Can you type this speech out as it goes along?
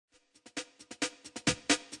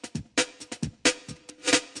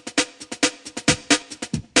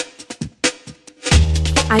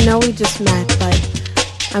I know we just met, but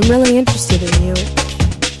I'm really interested in you.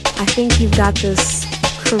 I think you've got this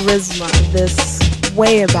charisma, this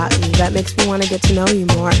way about you that makes me want to get to know you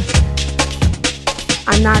more.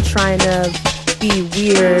 I'm not trying to be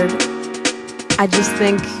weird. I just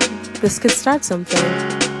think this could start something.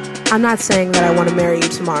 I'm not saying that I want to marry you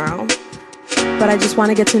tomorrow, but I just want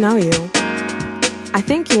to get to know you. I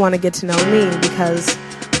think you want to get to know me because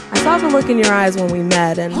I saw the look in your eyes when we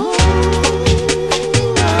met, and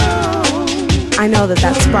I know that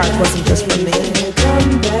that spark wasn't just for me.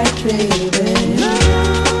 Come back, baby.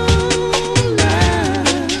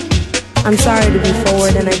 I'm sorry to be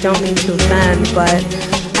forward and I don't mean to offend, but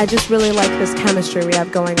I just really like this chemistry we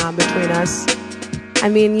have going on between us. I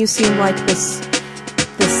mean, you seem like this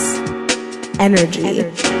energy.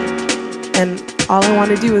 And all I want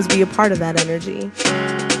to do is be a part of that energy.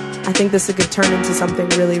 I think this could turn into something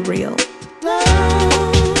really real.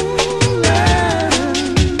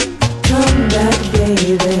 Come back,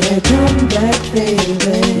 baby. Come back,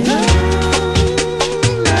 baby.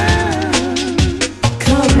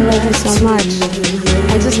 I love you so much.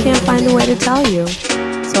 I just can't find a way to tell you.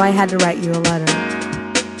 So I had to write you a letter.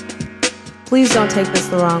 Please don't take this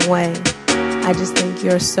the wrong way. I just think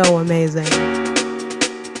you're so amazing.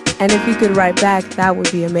 And if you could write back, that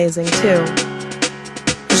would be amazing too.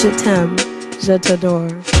 Je t'aime, je t'adore.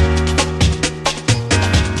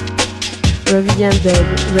 Reviens,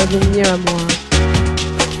 baby, revenir à moi.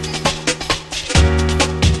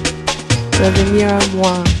 Revenir à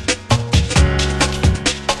moi.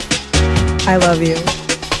 I love you.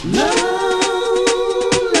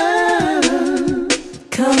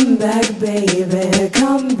 Come back, baby.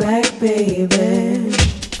 Come back, baby.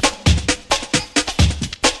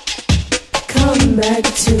 Come back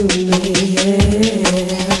to me, yeah.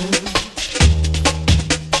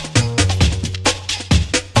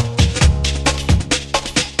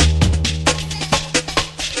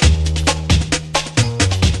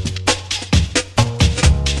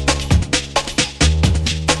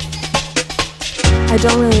 I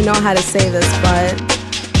don't really know how to say this, but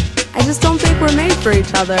I just don't think we're made for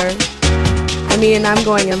each other. I mean, I'm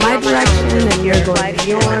going in my direction and you're going in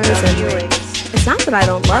yours, and it's not that I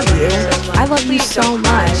don't love you. I love you so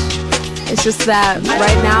much. It's just that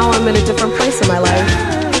right now I'm in a different place in my life.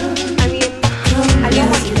 I mean,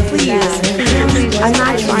 please. I'm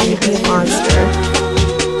not trying to be a monster.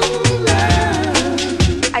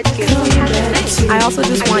 I also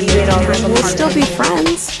just want you to know that we'll still be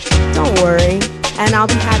friends. Don't worry. And I'll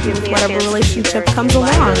be happy with whatever relationship comes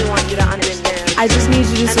along. I just need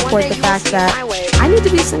you to support the fact that I need to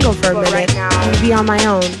be single for a minute and be on my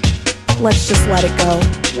own. Let's just let it go.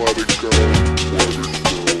 Let it go.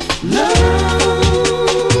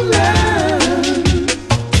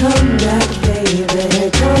 Come back,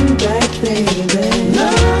 baby. Come back, baby.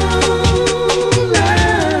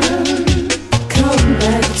 Come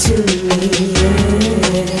back to me, yeah.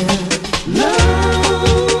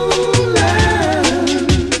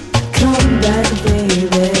 Come back,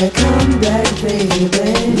 baby. Come back, baby.